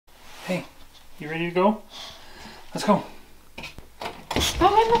Hey, you ready to go? Let's go.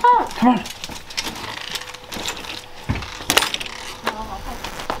 Don't leave the phone. Come on.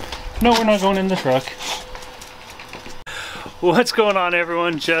 No, we're not going in the truck. What's going on,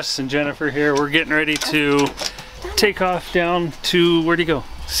 everyone? Jess and Jennifer here. We're getting ready to take off down to, where'd you go?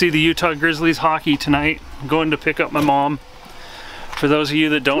 See the Utah Grizzlies hockey tonight. I'm going to pick up my mom. For those of you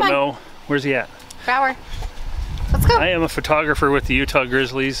that don't know, where's he at? Shower. Let's go. I am a photographer with the Utah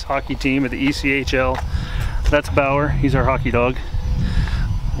Grizzlies hockey team at the ECHL. That's Bauer. He's our hockey dog.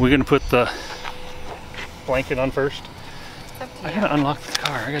 We're gonna put the blanket on first. I gotta unlock the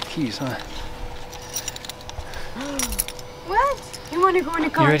car. I got the keys, huh? What? You want to go in the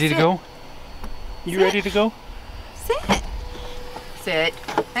car? You ready to go? You ready to go? Sit. Sit.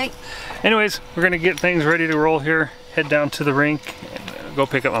 Hey. Anyways, we're gonna get things ready to roll here. Head down to the rink, and go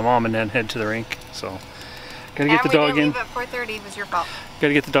pick up my mom, and then head to the rink. So, gotta get the dog in. We didn't leave at 4:30. It was your fault.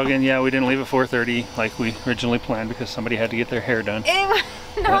 Gotta get the dog in. Yeah, we didn't leave at 4:30 like we originally planned because somebody had to get their hair done.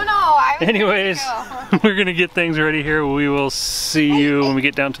 Anyways, we're gonna get things ready here. We will see you when we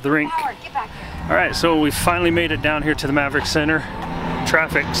get down to the rink. Get back here. All right, so we finally made it down here to the Maverick Center.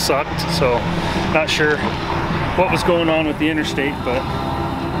 Traffic sucked, so not sure what was going on with the interstate, but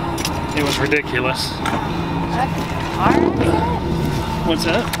it was ridiculous. What's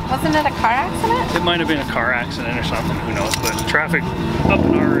that? Wasn't it a car accident? It might have been a car accident or something, who knows, but traffic up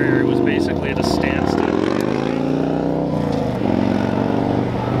in our area was basically at a standstill.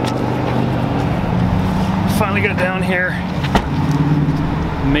 Finally got down here,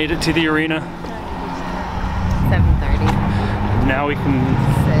 made it to the arena. 7:30. Now we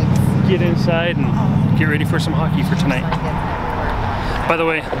can get inside and get ready for some hockey for tonight. By the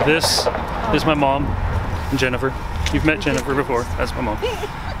way, this is my mom and Jennifer. You've met Jennifer before. That's my mom.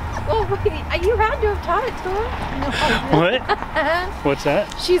 Oh wait, you had to have taught it to her. What? What's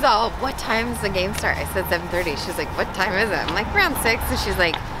that? She's all, what time's the game start? I said 7:30. She's like, what time is it? I'm like, around 6. And she's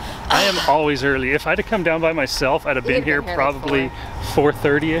like, I am always early. If I'd have come down by myself, I'd have been here probably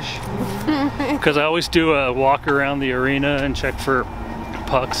 4:30ish. Because I always do a walk around the arena and check for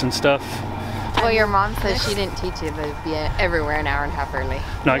pucks and stuff. Well, your mom says she didn't teach you to be everywhere an hour and a half early.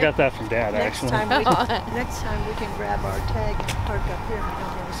 No, I got that from Dad, actually. Next time we can grab our tag and park up here and we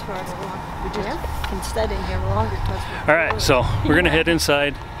don't get as far along. We just can stay in here longer. All right, so we're gonna head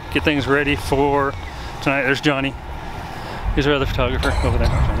inside, get things ready for tonight. There's Johnny. He's our other photographer over there,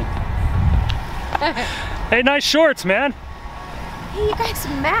 Johnny. Hey, nice shorts, man. Hey, you guys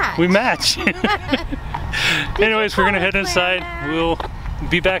match. We match. Anyways, we're gonna head inside. We'll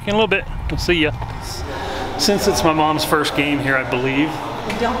be back in a little bit. We'll see ya. Since it's my mom's first game here, I believe,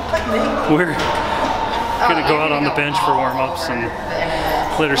 we're gonna go out on the bench for warm-ups and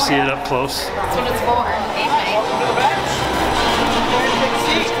let her see it up close. That's what it's for.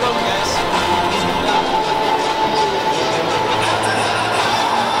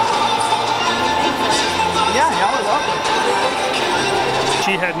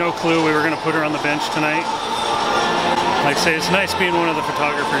 She had no clue we were going to put her on the bench tonight. Like I say, it's nice being one of the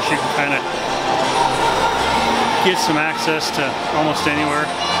photographers. You can kind of get some access to almost anywhere.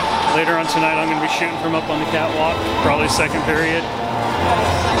 Later on tonight, I'm going to be shooting from up on the catwalk, probably second period.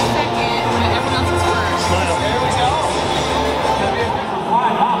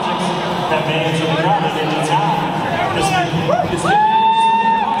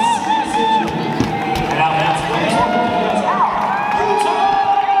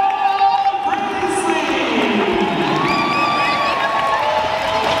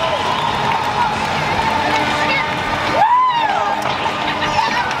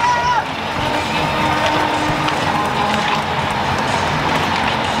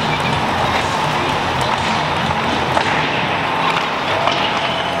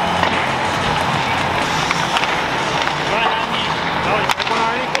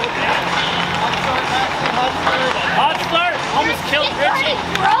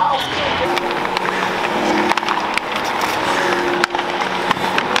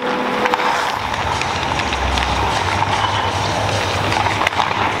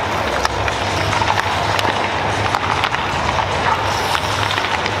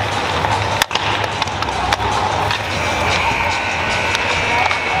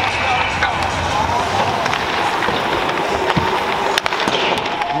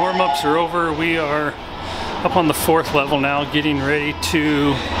 Warm-ups are over. We are up on the 4th level now, getting ready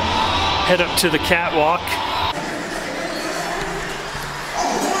to head up to the catwalk.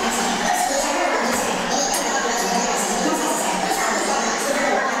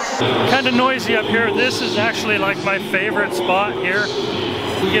 Kind of noisy up here. This is actually like my favorite spot here.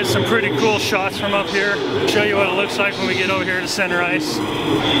 We get some pretty cool shots from up here. Show you what it looks like when we get over here to center ice.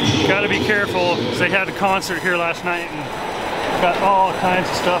 Gotta be careful, because they had a concert here last night and got all kinds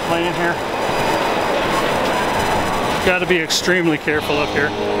of stuff laying here. Gotta be extremely careful up here.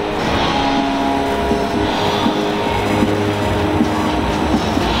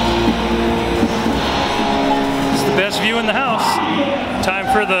 It's the best view in the house.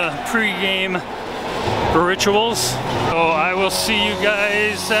 Time for the pre-game rituals. So I will see you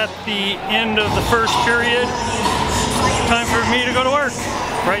guys at the end of the first period. Time for me to go to work.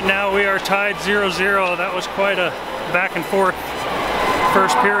 Right now we are tied 0-0. That was quite a back and forth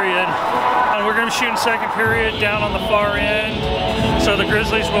first period. And we're going to be shooting second period down on the far end. So the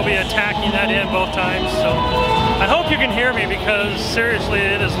Grizzlies will be attacking that end both times. So I hope you can hear me, because seriously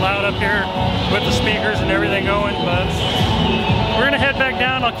it is loud up here with the speakers and everything going. But we're going to head back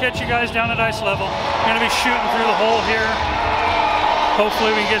down. I'll catch you guys down at ice level. I'm going to be shooting through the hole here.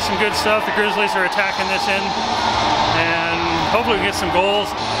 Hopefully we can get some good stuff. The Grizzlies are attacking this end, and hopefully we can get some goals.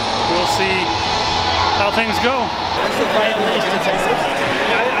 We'll see how things go.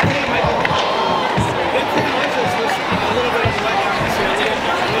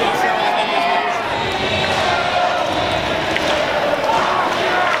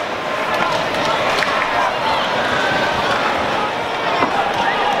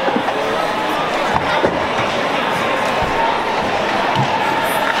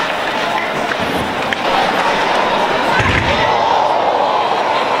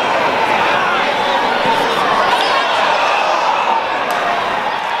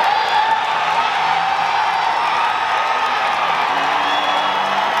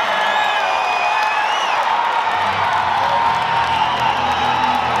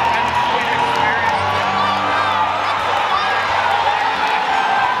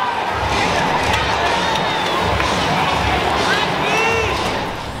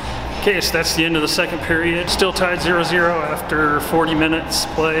 Okay, so that's the end of the second period. Still tied 0-0 after 40 minutes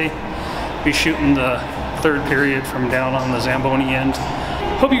play. Be shooting the third period from down on the Zamboni end.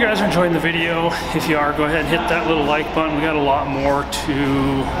 Hope you guys are enjoying the video. If you are, go ahead and hit that little like button. We got a lot more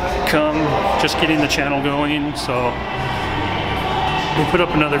to come, just getting the channel going. So we'll put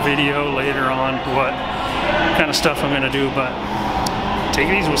up another video later on what kind of stuff I'm gonna do, but take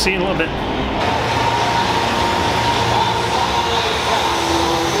it easy. We'll see you in a little bit.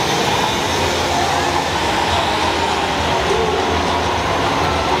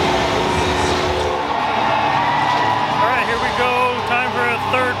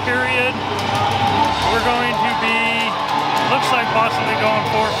 Third period. We're going to be, looks like possibly going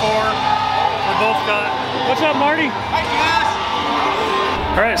 4-4. We both got, what's up Marty?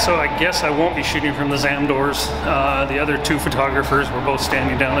 All right, so I guess I won't be shooting from the Zam doors. The other two photographers were both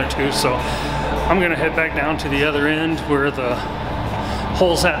standing down there too, so I'm gonna head back down to the other end where the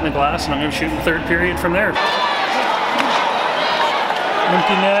hole's at in the glass, and I'm gonna shoot the third period from there.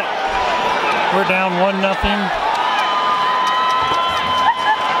 Empty net, we're down 1-0.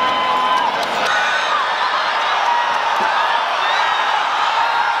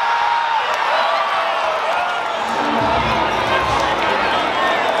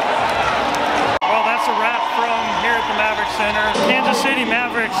 Kansas City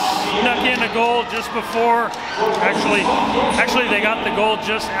Mavericks snuck in a goal just before, actually they got the goal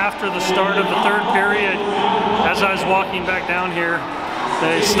just after the start of the third period. As I was walking back down here,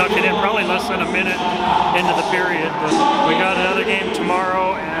 they snuck it in probably less than a minute into the period. But we got another game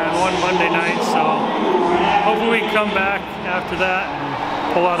tomorrow and one Monday night, so hopefully we can come back after that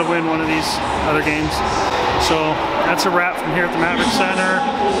and pull out a win one of these other games. So that's a wrap from here at the Maverick Center.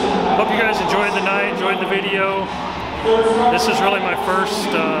 Hope you guys enjoyed the night, enjoyed the video. This is really my first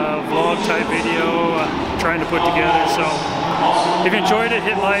vlog type video trying to put together, so if you enjoyed it,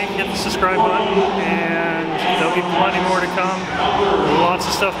 hit like, hit the subscribe button, and there'll be plenty more to come. Lots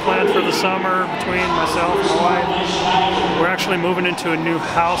of stuff planned for the summer between myself and my wife. We're actually moving into a new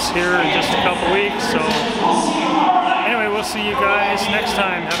house here in just a couple weeks, so anyway, we'll see you guys next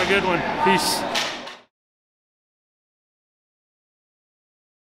time. Have a good one. Peace.